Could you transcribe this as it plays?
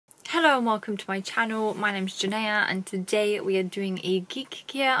Hello and welcome to my channel. My name is Janaea and today we are doing a Geek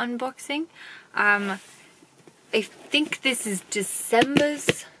gear unboxing. I think this is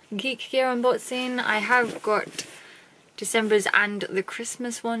December's Geek gear unboxing. I have got December's and the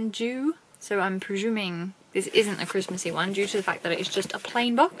Christmas one due, so I'm presuming this isn't a Christmassy one due to the fact that it's just a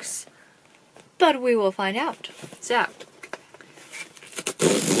plain box. But we will find out. So,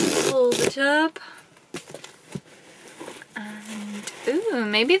 pull it up. Ooh,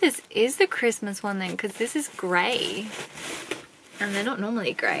 maybe this is the Christmas one then, because this is grey. And they're not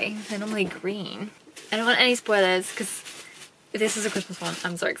normally grey, they're normally green. I don't want any spoilers, because if this is a Christmas one,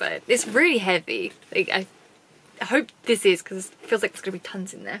 I'm so excited. It's really heavy. Like, I hope this is, because it feels like there's going to be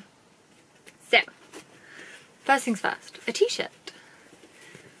tons in there. So, first things first, a t-shirt.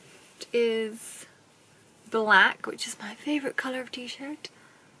 It is black, which is my favourite colour of t-shirt.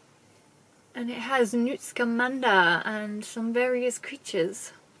 And it has Newt Scamander and some various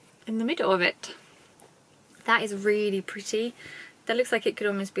creatures in the middle of it. That is really pretty. That looks like it could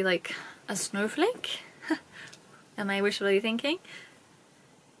almost be like a snowflake. Am I wishfully thinking?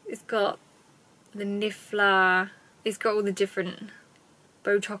 It's got the niffler. It's got all the different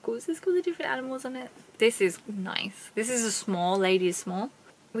bowtruckles. It's got all the different animals on it. This is nice. This is a small, lady is small.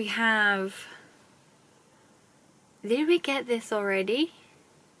 We have... Did we get this already?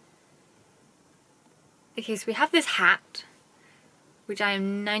 Okay, so we have this hat, which I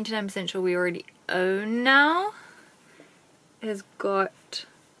am 99% sure we already own now. It has got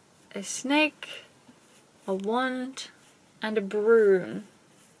a snake, a wand, and a broom.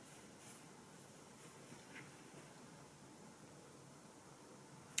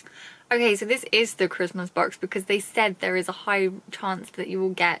 Okay, so this is the Christmas box because they said there is a high chance that you will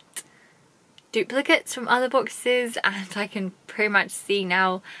get duplicates from other boxes, and I can pretty much see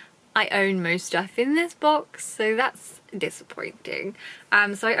now I own most stuff in this box, so that's disappointing.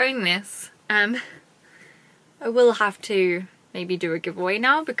 So I own this. I will have to maybe do a giveaway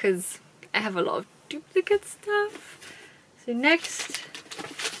now because I have a lot of duplicate stuff. So next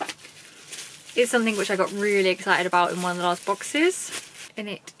is something which I got really excited about in one of the last boxes, and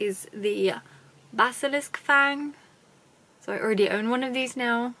it is the Basilisk fang. So I already own one of these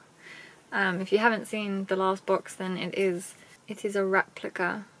now. If you haven't seen the last box, then it is a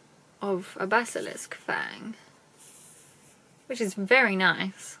replica of a basilisk fang, which is very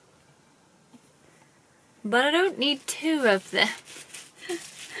nice, but I don't need two of them.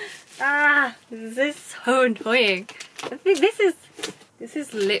 This is so annoying. I think this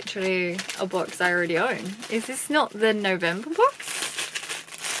is literally a box I already own. Is this not the November box?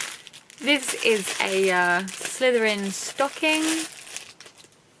 This is a Slytherin stocking,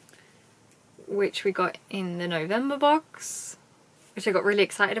 which we got in the November box, which I got really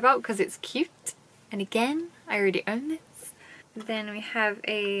excited about because it's cute. And again, I already own this. Then we have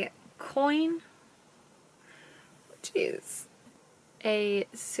a coin, which is a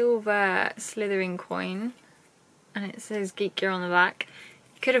silver Slytherin coin, and it says Geek Gear on the back.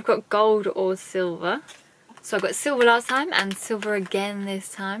 You could have got gold or silver. So I got silver last time and silver again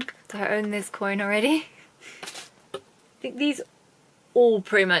this time. So I own this coin already. I think these all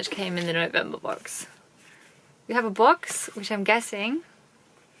pretty much came in the November box. We have a box, which I'm guessing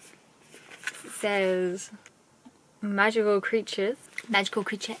says magical creatures, magical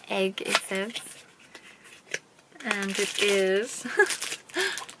creature egg it says, and it is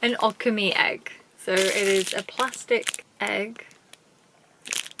an Occamy egg. So it is a plastic egg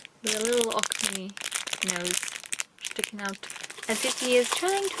with a little Occamy nose sticking out as if he is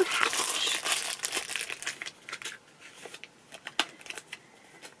trying to hatch.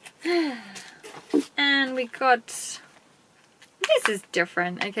 And we got, this is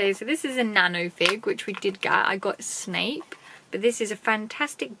different. Okay, so this is a Nanofig, which we did get. I got Snape, but this is a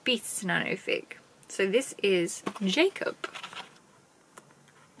Fantastic Beasts Nanofig. So this is Jacob.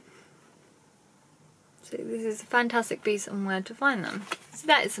 So this is Fantastic Beasts and where to find them. So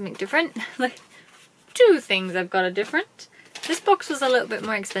that is something different. Like, two things I've got are different. This box was a little bit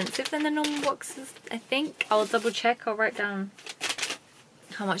more expensive than the normal boxes, I think. I'll double check, I'll write down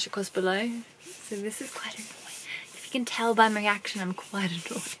how much it costs below. So this is quite annoying. If you can tell by my reaction, I'm quite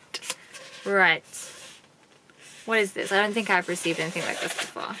annoyed. Right. What is this? I don't think I've received anything like this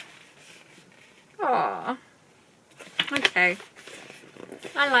before. Aww. Okay.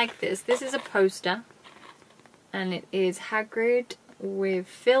 I like this. This is a poster. And it is Hagrid with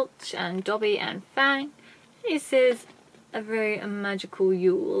Filch and Dobby and Fang. It says a very magical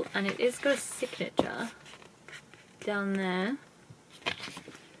Yule. And it is got a signature down there.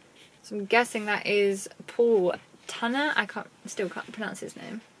 So I'm guessing that is Paul Tanner. I still can't pronounce his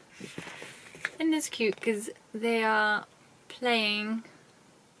name. And it's cute because they are playing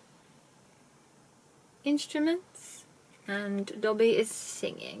instruments, and Dobby is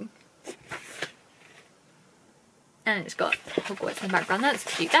singing. And it's got Hogwarts in the background. That's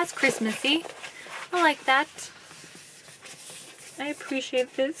cute. That's Christmassy. I like that. I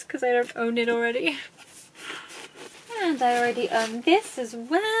appreciate this because I don't own it already. And I already own this as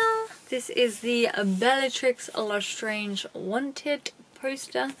well. This is the Bellatrix Lestrange Wanted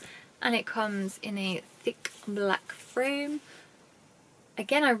poster, and it comes in a thick black frame.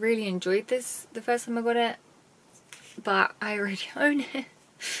 Again, I really enjoyed this the first time I got it, but I already own it.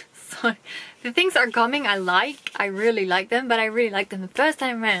 So the things that are coming I really like them, but I really liked them the first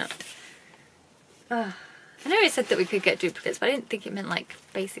time around. I know it said that we could get duplicates, but I didn't think it meant like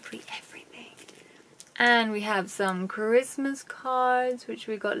basically everything. And we have some Christmas cards, which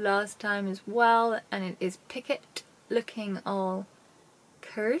we got last time as well, and it is Pickett looking all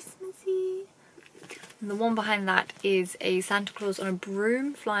Christmassy. And the one behind that is a Santa Claus on a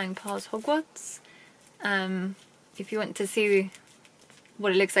broom flying past Hogwarts. If you want to see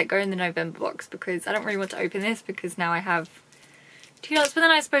what it looks like, go in the November box, because I don't really want to open this because now I have 2 lots, but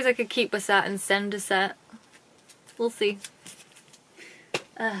then I suppose I could keep a set and send a set. We'll see.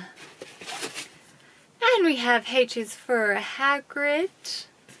 And we have H's for Hagrid.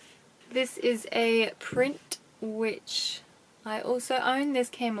 This is a print which I also own. This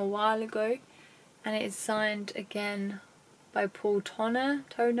came a while ago, and it is signed again by Paul Toner.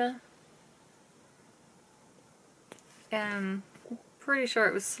 Pretty sure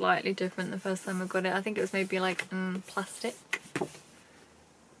it was slightly different the first time I got it. I think it was maybe like plastic.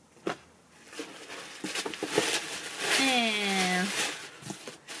 Yeah.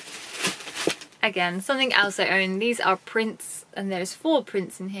 Again, something else I own. These are prints, and there's 4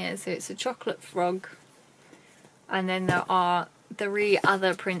 prints in here. So it's a chocolate frog, and then there are 3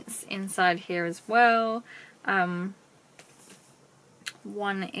 other prints inside here as well.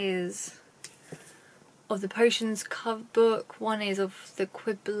 One is of the potions cover book, one is of the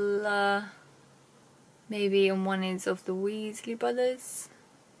Quibbler maybe, and one is of the Weasley brothers.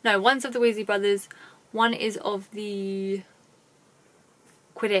 No, one's of the Weasley brothers, one is of the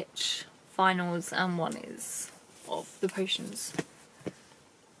Quidditch finals, and one is of the potions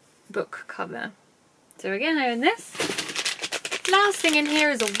book cover. So again, I own this. Last thing in here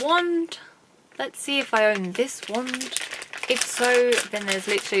is a wand. Let's see if I own this wand. If so, then there's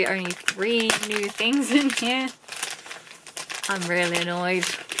literally only 3 new things in here. I'm really annoyed.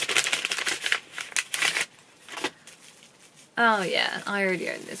 Oh yeah, I already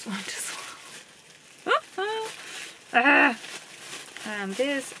own this one as well. And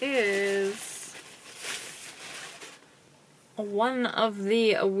this is one of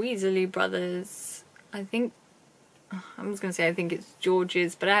the Weasley brothers. I think, I'm just going to say I think it's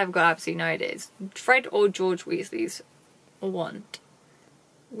George's, but I have got absolutely no idea. It's Fred or George Weasley's wand,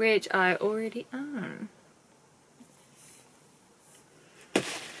 which I already own.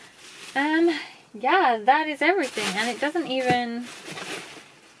 Yeah, that is everything, and it doesn't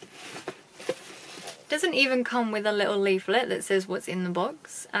even come with a little leaflet that says what's in the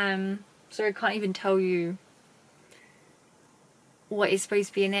box. So I can't even tell you what is supposed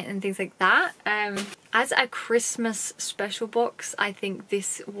to be in it and things like that. As a Christmas special box, I think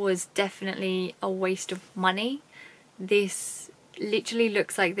this was definitely a waste of money. This literally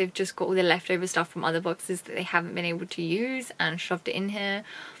looks like they've just got all the leftover stuff from other boxes that they haven't been able to use and shoved it in here.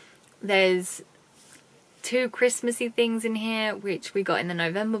 There's 2 Christmassy things in here, which we got in the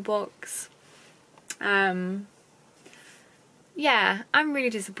November box. Yeah, I'm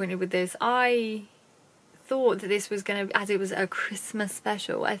really disappointed with this. I thought that this was going to, as it was a Christmas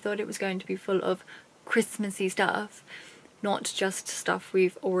special, I thought it was going to be full of Christmassy stuff, not just stuff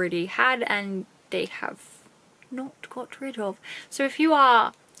we've already had and they have not got rid of. So if you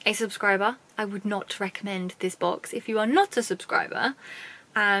are a subscriber, I would not recommend this box. If you are not a subscriber,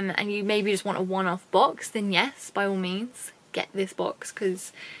 and you maybe just want a one-off box, then yes, by all means, get this box,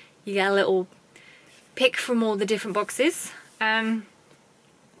 because you get a little pick from all the different boxes.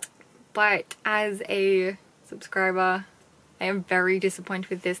 But as a subscriber, I am very disappointed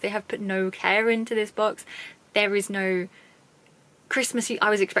with this. They have put no care into this box. There is no Christmassy, I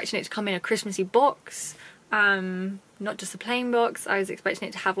was expecting it to come in a Christmassy box, not just a plain box. I was expecting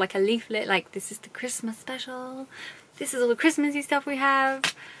it to have like a leaflet, like this is the Christmas special, this is all the Christmassy stuff we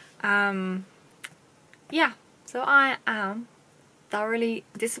have. Yeah, so I am thoroughly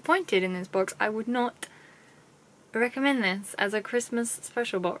disappointed in this box. I would not recommend this as a Christmas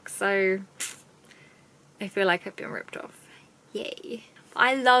special box, so I feel like I've been ripped off. Yay.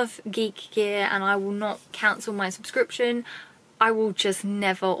 I love Geek gear and I will not cancel my subscription. I will just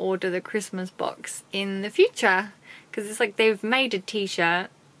never order the Christmas box in the future, because it's like they've made a t-shirt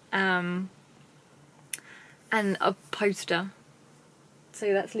and a poster.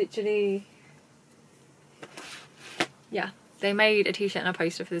 So that's literally, yeah, they made a t-shirt and a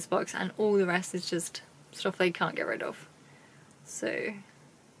poster for this box, and all the rest is just stuff they can't get rid of. So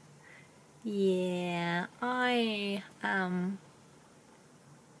yeah, I am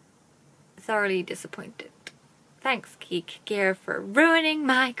thoroughly disappointed. Thanks, Geek Gear, for ruining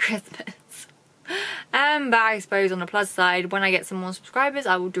my Christmas. But I suppose on the plus side, when I get some more subscribers,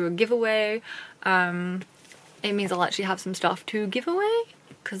 I will do a giveaway. It means I'll actually have some stuff to give away,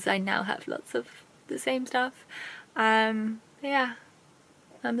 because I now have lots of the same stuff. Yeah,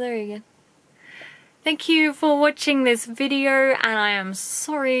 I'm there again. Thank you for watching this video, and I am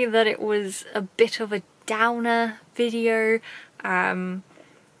sorry that it was a bit of a downer video. I'm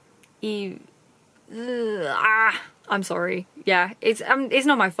sorry. Yeah, it's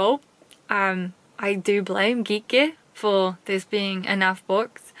not my fault. I do blame Geek Gear for this being a naff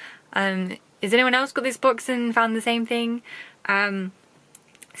box. Has anyone else got this box and found the same thing? Has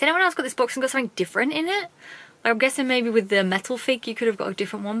anyone else got this box and got something different in it? Like, I'm guessing maybe with the metal fig you could have got a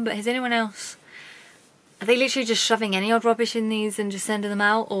different one, but has anyone else... Are they literally just shoving any odd rubbish in these and just sending them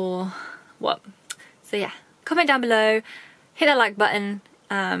out, or what? So yeah, comment down below, hit that like button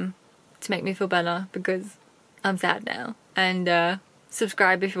to make me feel better, because I'm sad now, and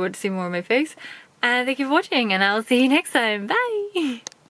subscribe if you want to see more of my face. And thank you for watching, and I'll see you next time. Bye!